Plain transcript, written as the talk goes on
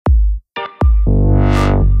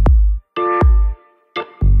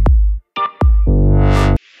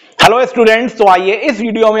Hello students, तो आइए इस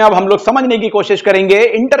वीडियो में अब हम लोग समझने की कोशिश करेंगे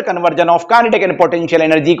inter conversion of kinetic and potential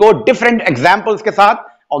energy को डिफरेंट एग्जांपल्स के साथ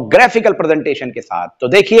और ग्राफिकल प्रेजेंटेशन के साथ। तो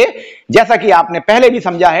देखिए, जैसा कि आपने पहले भी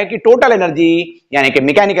समझा है कि टोटल एनर्जी यानी कि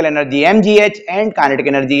mechanical energy mgh and kinetic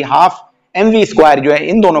energy half mv² जो है,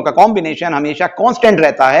 इन दोनों का कॉम्बिनेशन हमेशा कांस्टेंट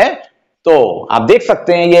रहता है। तो आप देख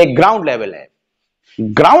सकते हैं ये ग्राउंड लेवल है,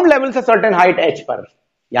 ग्राउंड लेवल से सर्टेन हाइट h पर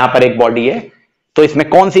यहां पर एक बॉडी है, तो इसमें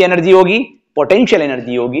कौन सी एनर्जी होगी? पोटेंशियल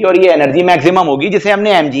एनर्जी होगी, और ये एनर्जी मैक्सिमम होगी जिसे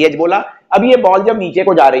हमने mgh बोला। अब ये बॉल जब नीचे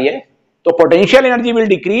को जा रही है तो potential energy will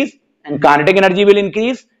decrease and kinetic energy will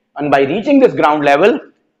increase, and bye reaching this ground level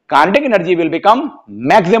kinetic energy will become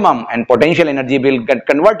maximum and potential energy will get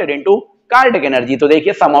converted into kinetic energy. तो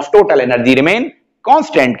देखिए, सम of total energy remain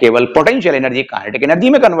constant, केवल potential energy kinetic energy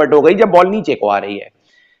में convert हो गई जब ball नीचे को आ रही है।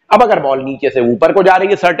 अब अगर बॉल नीचे से ऊपर को जा रही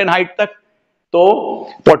है सर्टेन हाइट तक, तो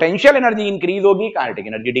पोटेंशियल एनर्जी इंक्रीज होगी, काइनेटिक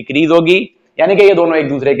एनर्जी डिक्रीज होगी, यानी कि ये दोनों एक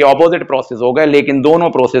दूसरे के ऑपोजिट प्रोसेस हो गए, लेकिन दोनों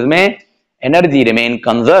प्रोसेस में energy remain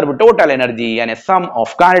conserve. Total energy यानी सम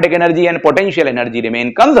of kinetic energy and potential energy remain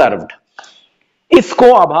conserved.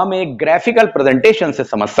 इसको अब हम एक ग्राफिकल प्रेजेंटेशन से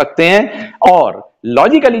समझ सकते हैं, और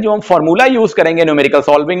लॉजिकली जो हम फॉर्मूला यूज करेंगे न्यूमेरिकल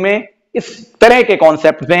सॉल्विंग में इस तरह के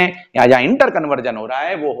कॉन्सेप्ट में, या जहां इंटर कन्वर्जन हो रहा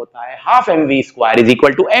है, वो होता है half mv² is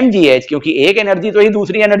equal to mgh, क्योंकि एक एनर्जी तो ही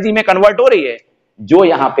दूसरी एनर्जी में कन्वर्ट हो रही है। जो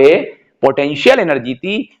यहां पे पोटेंशियल एनर्जी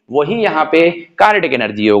थी वही यहां पे काइनेटिक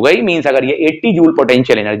एनर्जी हो गई। मींस अगर ये 80 जूल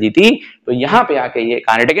पोटेंशियल एनर्जी थी तो यहां पे आके ये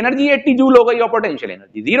काइनेटिक एनर्जी 80 जूल हो गई और पोटेंशियल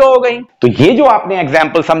एनर्जी 0 हो गई। तो ये जो आपने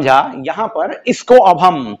एग्जांपल समझा यहां पर, इसको अब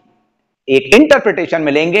हम एक इंटरप्रिटेशन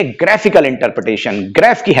में लेंगे, ग्राफिकल इंटरप्रिटेशन,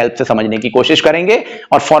 ग्राफ की हेल्प से समझने की कोशिश करेंगे,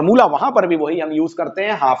 और फॉर्मूला वहां पर भी वही हम यूज करते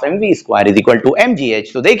हैं, half mv² is equal to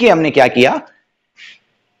mgh। तो देखिए हमने क्या किया,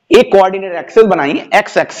 एक कोऑर्डिनेट एक्सिस बनाई,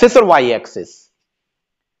 x एक्सिस और y एक्सिस।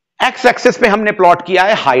 एक्स एक्सिस पे हमने प्लॉट किया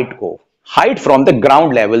है हाइट को, height from the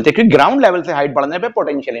ground level, क्योंकि ग्राउंड लेवल से हाइट बढ़ने पे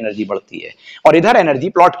पोटेंशियल एनर्जी बढ़ती है, और इधर एनर्जी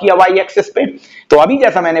प्लॉट किया वाई एक्सिस पे। तो अभी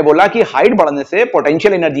जैसा मैंने बोला कि हाइट बढ़ने से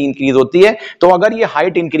पोटेंशियल एनर्जी इंक्रीज होती है, तो अगर ये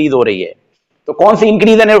हाइट इंक्रीज हो रही है तो कौन सी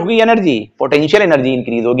इंक्रीज होगी एनर्जी? पोटेंशियल एनर्जी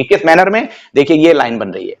इंक्रीज होगी। किस मैनर में? देखिए ये लाइन बन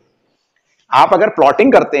रही है, आप अगर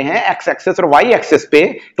प्लॉटिंग करते हैं एक्स एक्सिस और वाई एक्सिस पे,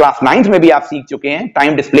 क्लास 9th में भी आप सीख चुके हैं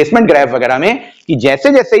टाइम डिस्प्लेसमेंट ग्राफ वगैरह में, कि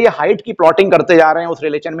जैसे जैसे ये हाइट की प्लॉटिंग करते जा रहे हैं उस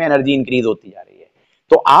रिलेशन में एनर्जी इंक्रीज होती जा रही है।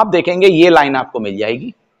 तो आप देखेंगे ये लाइन आपको मिल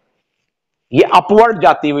जाएगी, ये अपवर्ड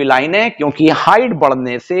जाती हुई लाइन है, क्योंकि हाइट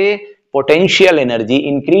बढ़ने से पोटेंशियल एनर्जी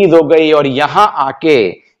इंक्रीज हो गई, और यहां आके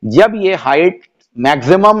जब ये हाइट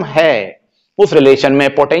मैक्सिमम है उस रिलेशन में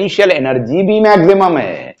पोटेंशियल एनर्जी भी मैक्सिमम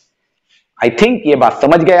है। आई थिंक ये बात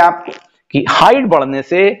समझ गए आप कि हाइट बढ़ने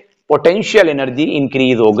से पोटेंशियल एनर्जी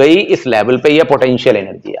इंक्रीज हो गई, इस लेवल पे ये पोटेंशियल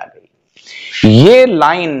एनर्जी आ गई। ये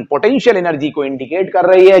लाइन पोटेंशियल एनर्जी को इंडिकेट कर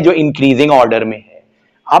रही है जो इंक्रीजिंग ऑर्डर में है।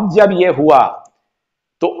 अब जब ये हुआ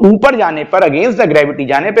तो ऊपर जाने पर, अगेंस्ट द ग्रेविटी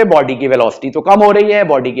जाने पे बॉडी की वेलोसिटी तो कम हो रही है,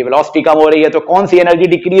 बॉडी की वेलोसिटी कम हो रही है, तो कौन सी एनर्जी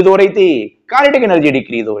डिक्रीज हो रही थी? काइनेटिक एनर्जी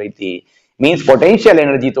डिक्रीज हो रही थी। मींस पोटेंशियल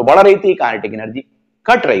एनर्जी तो बढ़ रही थी, काइनेटिक एनर्जी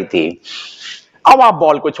घट रही थी। अब आप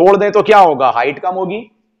बॉल को छोड़ दें तो क्या होगा? हाइट कम होगी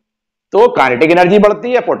तो काइनेटिक एनर्जी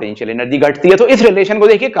बढ़ती है, पोटेंशियल एनर्जी घटती है। तो इस रिलेशन को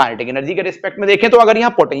देखिए, काइनेटिक एनर्जी के रिस्पेक्ट में देखें तो अगर यहां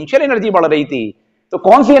पोटेंशियल एनर्जी बढ़ रही थी तो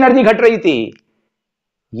कौन सी एनर्जी घट रही थी?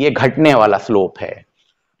 ये घटने वाला स्लोप है,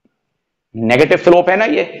 नेगेटिव स्लोप है ना,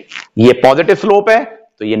 ये पॉजिटिव स्लोप है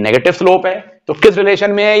तो ये नेगेटिव स्लोप है। तो किस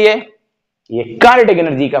रिलेशन में है ये काइनेटिक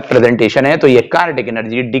एनर्जी का प्रेजेंटेशन है, तो ये काइनेटिक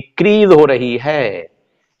एनर्जी डिक्रीज हो रही है।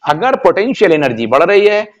 अगर पोटेंशियल एनर्जी बढ़ रही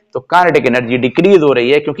है तो काइनेटिक एनर्जी डिक्रीज हो रही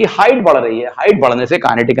है, क्योंकि हाइट बढ़ रही है, हाइट बढ़ने से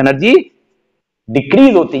काइनेटिक एनर्जी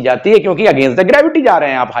डिक्रीज होती जाती है, क्योंकि अगेंस्ट द ग्रेविटी जा रहे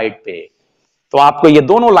हैं आप हाइट पे। तो आपको ये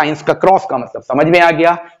दोनों लाइंस का क्रॉस का मतलब समझ में आ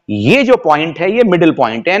गया। ये जो पॉइंट है ये मिडिल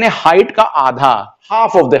पॉइंट है, यानी हाइट का आधा,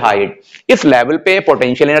 हाफ ऑफ द हाइट। इस लेवल पे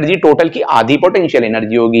पोटेंशियल एनर्जी टोटल की आधी पोटेंशियल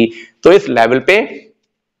एनर्जी होगी, तो इस लेवल पे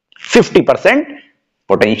 50%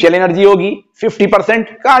 पोटेंशियल एनर्जी होगी,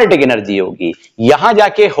 50% काइनेटिक एनर्जी होगी। यहां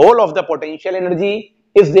जाके whole of the potential energy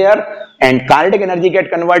is there and kinetic energy get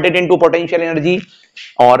converted into potential energy.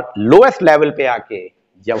 और लोएस्ट लेवल पे आके,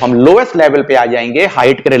 जब हम लोएस्ट लेवल पे आ जाएंगे,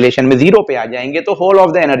 हाइट के रिलेशन में 0 पे आ जाएंगे, तो whole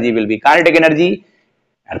of the energy will be kinetic energy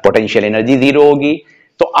and potential energy 0 होगी।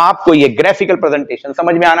 तो आपको ये ग्राफिकल प्रेजेंटेशन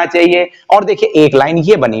समझ में आना चाहिए। और देखिए एक लाइन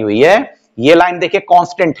ये बनी हुई है, ये लाइन देखिए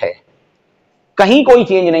कांस्टेंट है, कहीं कोई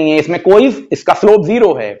चेंज नहीं है इसमें, कोई, इसका स्लोप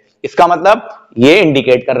 0 है। इसका मतलब ये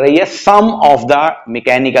इंडिकेट कर रही है सम ऑफ द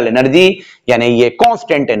मैकेनिकल एनर्जी, यानी ये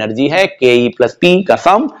कांस्टेंट एनर्जी है, ke प्लस p का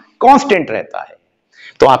सम कांस्टेंट रहता है।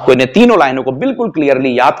 तो आपको इन्हें तीनों लाइनों को बिल्कुल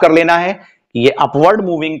क्लियरली याद कर लेना है। ये अपवर्ड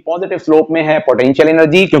मूविंग पॉजिटिव स्लोप में है पोटेंशियल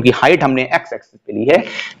एनर्जी, क्योंकि हाइट हमने एक्स एक्सिस पे ली है,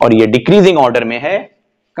 और ये डिक्रीजिंग ऑर्डर में है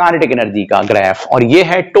काइनेटिक एनर्जी का ग्राफ, और ये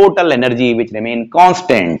है total energy which remain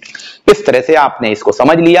constant. इस तरह से आपने इसको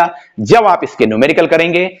समझ लिया। जब आप इसके न्यूमेरिकल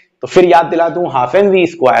करेंगे तो फिर याद दिला दूं, हाफ एम वी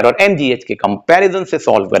स्क्वायर और mgh के कंपैरिजन से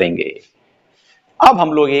सॉल्व करेंगे। अब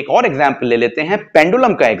हम लोग एक और एग्जांपल ले लेते हैं,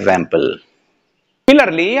 पेंडुलम का एग्जांपल।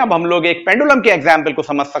 सिमिलरली अब हम लोग एक पेंडुलम के एग्जांपल को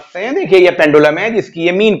समझ सकते हैं। देखिए ये पेंडुलम है जिसकी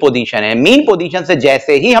ये मीन पोजीशन है। मीन पोजीशन से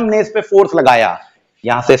जैसे ही हमने इस पे फोर्स लगाया,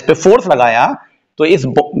 यहां से इस पे फोर्स लगाया, तो इस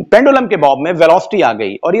पेंडुलम के बॉब में वेलोसिटी आ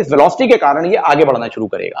गई और इस वेलोसिटी के कारण ये आगे बढ़ना शुरू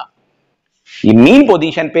करेगा। ये मीन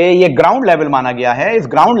पोजीशन पे ये ग्राउंड लेवल माना गया है। इस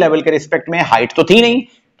ग्राउंड लेवल के रिस्पेक्ट में हाइट तो थी नहीं,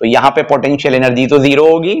 तो यहां पे पोटेंशियल एनर्जी तो जीरो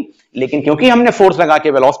होगी, लेकिन क्योंकि हमने फोर्स लगा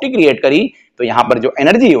के वेलोसिटी क्रिएट करी, तो यहां पर जो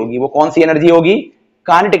एनर्जी होगी वो कौन सी एनर्जी होगी?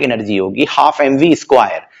 काइनेटिक एनर्जी होगी, हाफ एम वी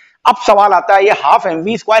स्क्वायर। अब सवाल आता है ये हाफ एम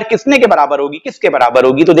वी स्क्वायर किसने के बराबर होगी, किसके बराबर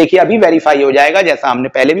होगी? तो देखिए अभी वेरीफाई हो जाएगा, जैसा हमने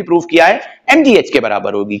पहले भी प्रूव किया है, mgh के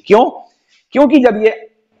बराबर होगी। क्यों? क्योंकि जब ये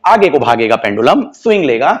आगे को भागेगा पेंडुलम, स्विंग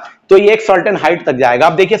लेगा, तो ये एक सर्टेन हाइट तक जाएगा।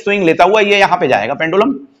 अब देखिए स्विंग लेता हुआ ये यहां पे जाएगा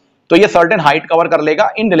पेंडुलम, तो ये सर्टेन हाइट कवर कर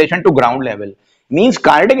लेगा in relation to ground level. Means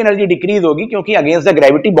kinetic energy decrease होगी, क्योंकि अगेंस्ट द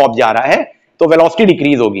ग्रेविटी बॉब जा रहा है, तो वेलोसिटी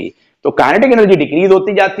डिक्रीज होगी। तो काइनेटिक एनर्जी डिक्रीज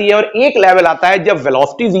होती जाती है, और एक लेवल आता है जब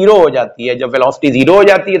वेलोसिटी जीरो हो जाती है। जब वेलोसिटी जीरो हो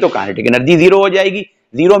जाती है तो काइनेटिक एनर्जी जीरो हो जाएगी।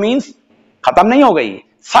 जीरो मींस खत्म नहीं हो गई,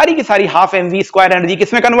 सारी की सारी half M we square energy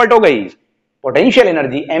किसमें कन्वर्ट हो गई? पोटेंशियल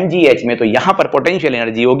एनर्जी mgh में। तो यहां पर पोटेंशियल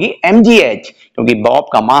एनर्जी होगी mgh, क्योंकि बॉब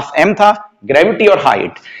का मास m था, ग्रेविटी और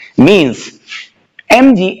height. Means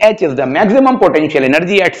mgh is the maximum potential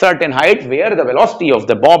energy at certain height where the velocity of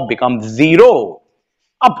the bob becomes zero।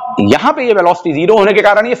 अब यहां पे ये वेलोसिटी जीरो होने के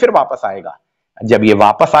कारण ये फिर वापस आएगा। जब ये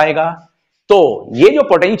वापस आएगा तो ये जो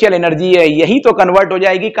पोटेंशियल एनर्जी है यही तो कन्वर्ट हो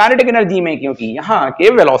जाएगी काइनेटिक एनर्जी में, क्योंकि यहां के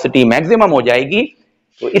वेलोसिटी मैक्सिमम हो जाएगी।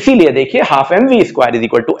 तो इसीलिए देखिए half M we square is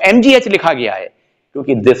equal to mgh लिखा गया है,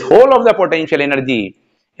 क्योंकि this whole of the potential energy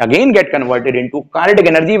again get converted into kinetic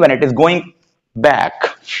energy when it is going back.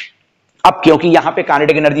 अब क्योंकि यहां पे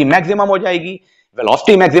काइनेटिक एनर्जी मैक्सिमम हो जाएगी,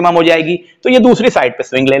 वेलोसिटी मैक्सिमम हो जाएगी, तो ये दूसरी साइड पे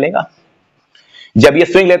स्विंग ले लेगा। जब ये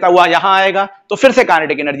स्विंग लेता हुआ यहां आएगा तो फिर से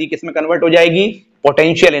काइनेटिक एनर्जी किसमें कन्वर्ट हो जाएगी?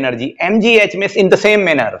 पोटेंशियल एनर्जी mgh में, इन द सेम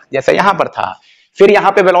मैनर जैसा यहां पर था। फिर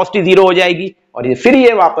यहां पे वेलोसिटी जीरो हो जाएगी और ये फिर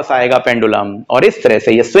ये वापस आएगा पेंडुलम, और इस तरह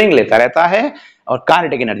से ये स्विंग लेता रहता है, और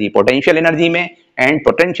काइनेटिक एनर्जी पोटेंशियल एनर्जी में and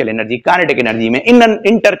potential energy kinetic energy में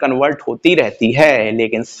इंटर कन्वर्ट होती रहती है,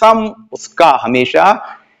 लेकिन सम उसका हमेशा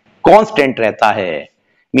कांस्टेंट रहता है।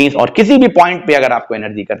 मींस और किसी भी पॉइंट पे अगर आपको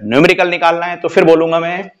एनर्जी का न्यूमेरिकल निकालना है तो फिर बोलूंगा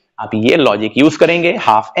मैं, आप ये लॉजिक यूज करेंगे,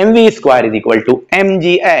 half M we square is equal to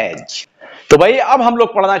mgh। तो भाई अब हम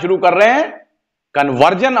लोग पढ़ना शुरू कर रहे हैं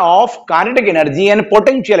conversion of kinetic energy and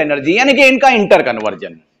potential energy, यानी कि इनका इंटर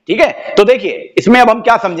कन्वर्जन। ठीक है, तो देखिए इसमें अब हम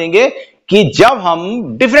क्या समझेंगे कि जब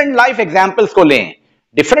हम डिफरेंट लाइफ एग्जांपल्स को लें,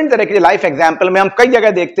 डिफरेंट तरह के लाइफ एग्जांपल में हम कई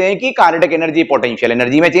जगह देखते हैं कि काइनेटिक एनर्जी पोटेंशियल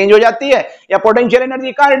एनर्जी में चेंज हो जाती है, या पोटेंशियल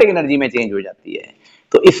एनर्जी काइनेटिक एनर्जी में चेंज हो जाती है।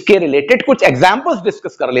 तो इसके रिलेटेड कुछ एग्जांपल्स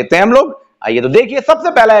डिस्कस कर लेते हैं हम लोग। आइए तो देखिए,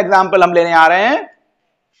 सबसे पहला एग्जांपल हम लेने आ रहे हैं।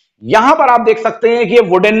 यहां पर आप देख सकते हैं कि ये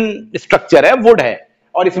वुडन स्ट्रक्चर है, वुड है,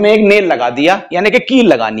 और इसमें एक नेल लगा दिया, यानी कि कील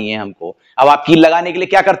लगानी है हमको। अब आप कील लगाने के लिए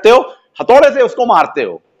क्या करते हो? हथौड़े से उसको मारते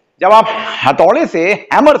हो। जब आप हथौड़े से,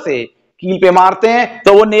 हैमर से कील पे मारते हैं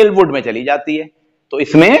तो वो नेल वुड में चली जाती है। तो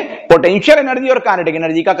इसमें पोटेंशियल एनर्जी और काइनेटिक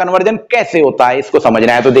एनर्जी का कन्वर्जन कैसे होता है इसको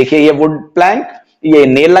समझना है। तो देखिए ये वुड प्लैंक, ये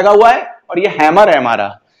नेल लगा हुआ है और ये हैमर है हमारा।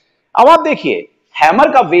 अब आप देखिए हैमर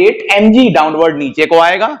का वेट mg डाउनवर्ड नीचे को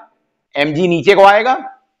आएगा, mg नीचे को आएगा,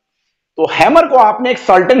 तो हैमर को आपने एक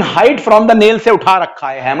certain height from the nail से उठा रखा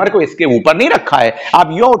है, हैमर को इसके ऊपर नहीं रखा है। आप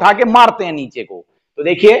यूं उठा के मारते हैं नीचे को, तो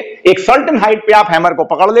देखिए एक सर्टेन हाइट पे आप हैमर को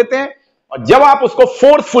पकड़ लेते हैं, और जब आप उसको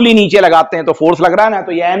फोर्सफुली नीचे लगाते हैं तो फोर्स लग रहा है ना,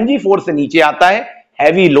 तो ये mg फोर्स से नीचे आता है,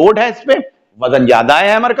 हैवी लोड है इस पे, वजन ज्यादा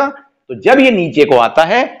है हैमर का, तो जब ये नीचे को आता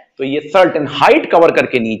है तो ये सर्टेन हाइट कवर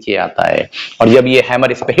करके नीचे आता है, और जब ये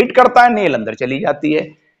हैमर इस पे हिट करता है नेल अंदर चली जाती है।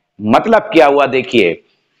 मतलब क्या हुआ? देखिए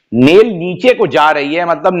नेल नीचे को जा रही है,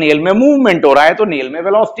 मतलब नेल में मूवमेंट हो रहा है, तो नेल में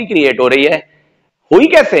वेलोसिटी क्रिएट हो रही है। हुई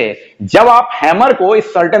कैसे? जब आप हैमर को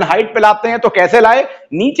इस सर्टेन हाइट पे लाते हैं तो कैसे लाए?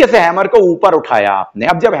 नीचे से हैमर को ऊपर उठाया आपने।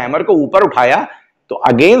 अब जब हैमर को ऊपर उठाया तो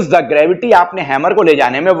अगेंस्ट द ग्रेविटी आपने हैमर को ले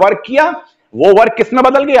जाने में वर्क किया, वो वर्क किस में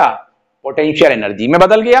बदल गया? पोटेंशियल एनर्जी में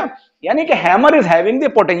बदल गया। यानी कि hammer is having the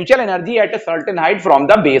potential energy at a certain height from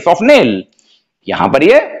the base of nail. यहां पर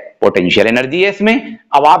ये पोटेंशियल एनर्जी है इसमें।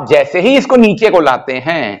 अब आप जैसे ही इसको नीचे को लाते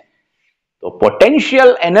हैं तो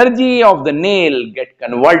potential energy of the nail get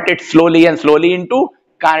converted slowly and slowly into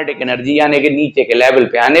kinetic energy, यानी कि नीचे के लेवल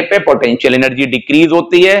पे आने पे पोटेंशियल एनर्जी डिक्रीज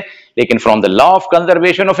होती है, लेकिन from the law of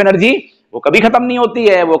conservation of energy वो कभी खत्म नहीं होती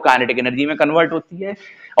है, वो काइनेटिक एनर्जी में कन्वर्ट होती है।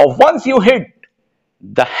 और once you hit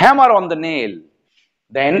the hammer on the nail,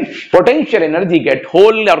 then potential energy get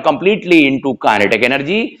whole और कंप्लीटली इनटू काइनेटिक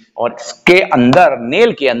एनर्जी, और इसके अंदर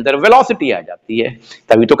नेल के अंदर वेलोसिटी आ जाती है,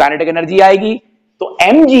 तभी तो काइनेटिक एनर्जी आएगी। तो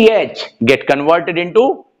mgh get converted into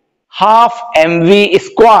half mv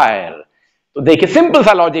square. तो देखिए सिंपल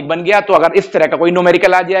सा लॉजिक बन गया। तो अगर इस तरह का कोई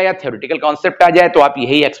न्यूमेरिकल आ जाए या थ्योरेटिकल कॉन्सेप्ट आ जाए तो आप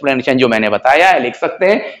यही एक्सप्लेनेशन जो मैंने बताया है लिख सकते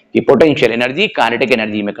हैं कि पोटेंशियल एनर्जी काइनेटिक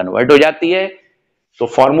एनर्जी में कन्वर्ट हो जाती है। So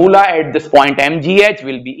formula at this point mgh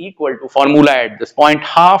will be equal to formula at this point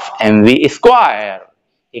half mv square।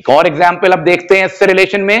 एक और एग्जांपल अब देखते हैं इससे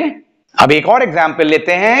रिलेशन में। अब एक और एग्जांपल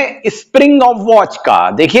लेते हैं स्प्रिंग ऑफ वॉच का।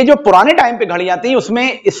 देखिए जो पुराने टाइम पे घड़ी आती है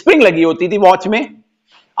उसमें स्प्रिंग लगी होती थी वॉच में,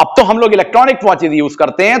 अब तो हम लोग इलेक्ट्रॉनिक वॉचेज यूज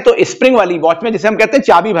करते हैं। तो स्प्रिंग वाली वॉच में जिसे हम कहते हैं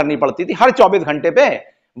चाबी भरनी पड़ती थी, हर 24 घंटे पे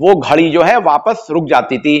वो घड़ी जो है वापस रुक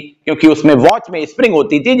जाती थी, क्योंकि उसमें वॉच में स्प्रिंग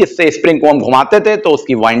होती थी, जिससे स्प्रिंग को हम घुमाते थे तो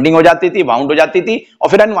उसकी वाइंडिंग हो जाती थी, वाउंड हो जाती थी और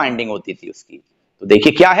फिर अनवाइंडिंग होती थी उसकी। तो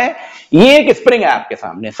देखिए क्या है, ये एक स्प्रिंग है आपके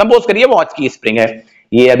सामने, सपोज करिए वॉच की स्प्रिंग है,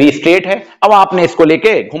 ये अभी स्ट्रेट है। अब आपने इसको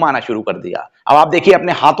लेके घुमाना शुरू कर दिया। अब आप देखिए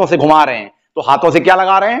अपने हाथों से घुमा रहे हैं, तो हाथों से क्या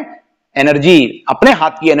लगा रहे हैं, एनर्जी, अपने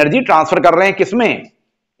हाथ की एनर्जी ट्रांसफर कर रहे हैं किसमें,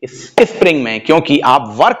 इस स्प्रिंग में, क्योंकि आप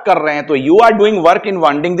वर्क कर रहे हैं। तो you are doing work in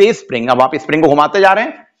winding the spring. अब आप स्प्रिंग को घुमाते जा रहे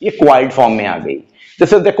हैं, ये क्वाइल्ड फॉर्म में आ गई,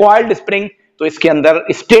 this is the coiled spring. तो इसके अंदर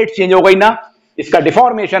स्टेट चेंज हो गई ना, इसका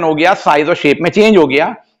डिफॉर्मेशन हो गया, साइज और शेप में चेंज हो गया।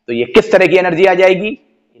 तो ये किस तरह की एनर्जी आ जाएगी,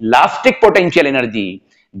 इलास्टिक पोटेंशियल एनर्जी।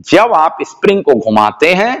 जब आप स्प्रिंग को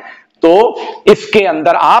घुमाते हैं तो इसके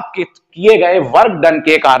अंदर आप किए गए वर्क डन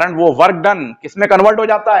के कारण वो वर्क डन किसमें कन्वर्ट हो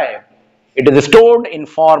जाता है, it is stored in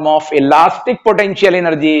form of elastic potential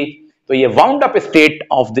energy. तो ये wound up state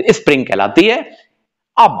of the spring कहलाती है।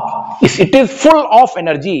 अब it is full of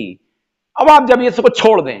energy. अब आप जब इसको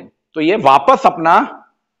छोड़ दें तो ये वापस अपना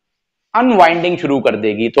अनवाइंडिंग शुरू कर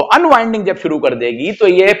देगी। तो अनवाइंडिंग जब शुरू कर देगी तो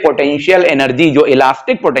ये पोटेंशियल एनर्जी, जो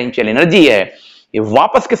इलास्टिक पोटेंशियल एनर्जी है, ये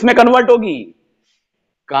वापस किसमें कन्वर्ट होगी,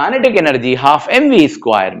 kinetic energy half mv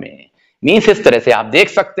square में। मींस इस तरह से आप देख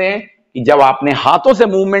सकते हैं कि जब आपने हाथों से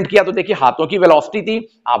मूवमेंट किया तो देखिए हाथों की वेलोसिटी थी,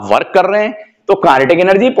 आप वर्क कर रहे हैं, तो kinetic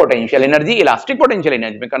energy potential energy elastic potential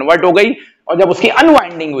energy में कन्वर्ट हो गई। और जब उसकी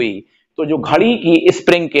अनवाइंडिंग हुई तो जो घड़ी की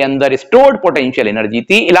स्प्रिंग के अंदर स्टोर्ड पोटेंशियल एनर्जी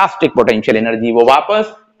थी, इलास्टिक पोटेंशियल एनर्जी, वो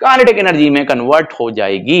वापस काइनेटिक एनर्जी में कन्वर्ट हो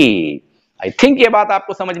जाएगी। आई थिंक ये बात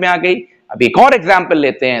आपको समझ में आ गई। अब एक और एग्जांपल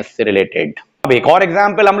लेते हैं इससे रिलेटेड। अब एक और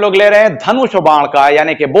एग्जांपल हम लोग ले रहे हैं धनुष और बाण का,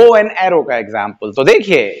 यानी कि बो एंड एरो का एग्जांपल। तो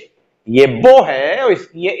देखिए ये बो है और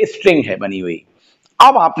ये स्ट्रिंग है बनी हुई।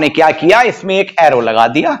 अब आपने क्या किया, इसमें एक एरो लगा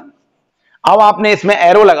दिया। अब आपने इसमें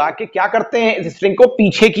एरो लगा के क्या करते हैं, इस स्ट्रिंग को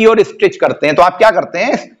पीछे की ओर स्ट्रेच करते हैं। तो आप क्या करते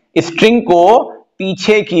हैं, स्ट्रिंग को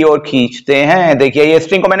पीछे की ओर खींचते हैं। देखिए ये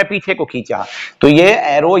स्ट्रिंग को मैंने पीछे को खींचा तो ये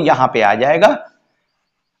एरो यहां पे आ जाएगा।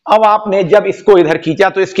 अब आपने जब इसको इधर खींचा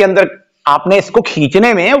तो इसके अंदर आपने इसको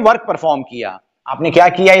खींचने में वर्क परफॉर्म किया। आपने क्या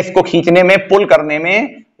किया, इसको खींचने में, पुल करने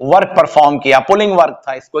में वर्क परफॉर्म किया, पुलिंग वर्क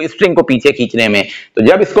था इसको, स्ट्रिंग को पीछे खींचने में। तो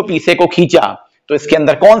जब इसको पीछे को खींचा तो इसके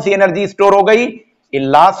अंदर कौन सी एनर्जी स्टोर हो गई,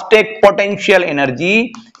 elastic potential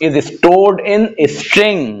energy is stored in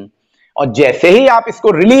string. और जैसे ही आप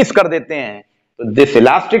इसको रिलीज कर देते हैं तो this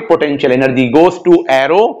elastic potential energy goes to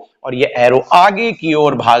arrow, और ये एरो आगे की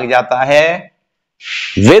ओर भाग जाता है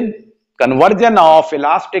with conversion of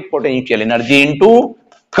elastic potential energy into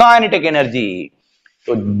kinetic energy.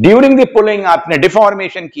 तो ड्यूरिंग द पुलिंग आपने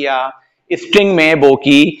डिफॉर्मेशन किया स्ट्रिंग में बो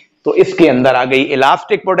की, तो इसके अंदर आ गई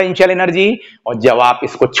इलास्टिक पोटेंशियल एनर्जी। और जब आप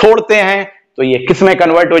इसको छोड़ते हैं तो ये किस में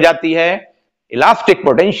कन्वर्ट हो जाती है, elastic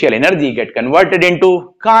potential energy get converted into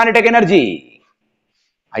kinetic energy.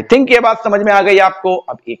 I think ये बात समझ में आ गई आपको।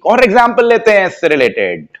 अब एक और एग्जांपल लेते हैं इससे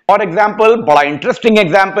रिलेटेड। और एग्जांपल बड़ा इंटरेस्टिंग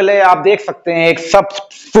एग्जांपल है। आप देख सकते हैं एक सब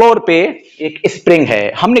फ्लोर पे एक स्प्रिंग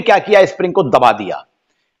है, हमने क्या किया, स्प्रिंग को दबा दिया।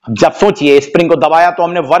 अब जब सोचिए स्प्रिंग को दबाया तो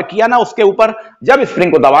हमने वर्क किया ना उसके ऊपर, जब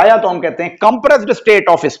स्प्रिंग को दबाया तो हम कहते हैं कंप्रेस्ड स्टेट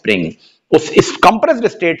ऑफ स्प्रिंग। उस कंप्रेस्ड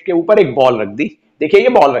स्टेट के ऊपर एक बॉल रख दी। देखिए ये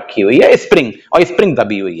बॉल रखी हुई है स्प्रिंग, और स्प्रिंग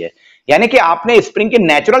दबी हुई है, यानी कि आपने स्प्रिंग के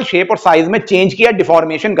नेचुरल शेप और साइज में चेंज किया,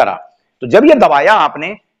 डिफॉर्मेशन करा। तो जब ये दबाया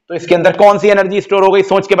आपने तो इसके अंदर कौन सी एनर्जी स्टोर हो गई,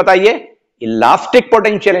 सोच के बताइए, इलास्टिक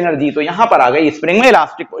पोटेंशियल एनर्जी। तो यहां पर आ गई स्प्रिंग में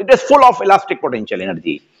elastic, it is full of elastic potential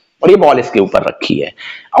energy, और ये बॉल इसके ऊपर रखी है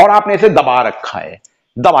और आपने इसे दबा रखा है।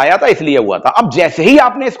 दबाया था इसलिए हुआ था। अब जैसे ही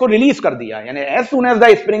आपने इसको रिलीज कर दिया, यानी as soon as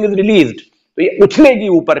the spring is released, तो ये उछलेगी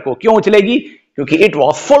ऊपर को। क्यों उछलेगी, क्योंकि it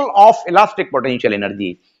was full of elastic potential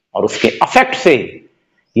energy, और उसके इफेक्ट से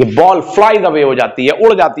ये बॉल फ्लाइज अवे हो जाती है,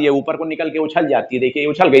 उड़ जाती है, ऊपर को निकल के उछल जाती है। देखिए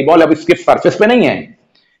उछल गई बॉल, अब इसके सरफेस पे नहीं है,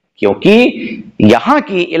 क्योंकि यहां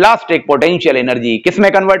की इलास्टिक पोटेंशियल एनर्जी किस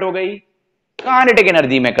में कन्वर्ट हो गई, काइनेटिक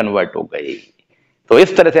एनर्जी में कन्वर्ट हो गई। तो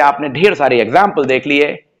इस तरह से आपने ढेर सारे एग्जाम्पल देख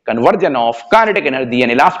लिए conversion of kinetic energy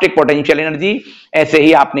and elastic potential energy. ऐसे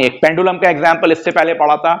ही आपने एक पेंडुलम का एग्जांपल इससे पहले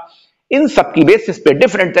पढ़ा था। इन सब की बेसिस पे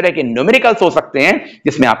डिफरेंट तरह के न्यूमेरिकल्स हो सकते हैं,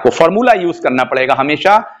 जिसमें आपको फॉर्मूला यूज करना पड़ेगा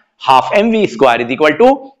हमेशा, हाफ mv²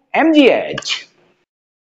 = mgh।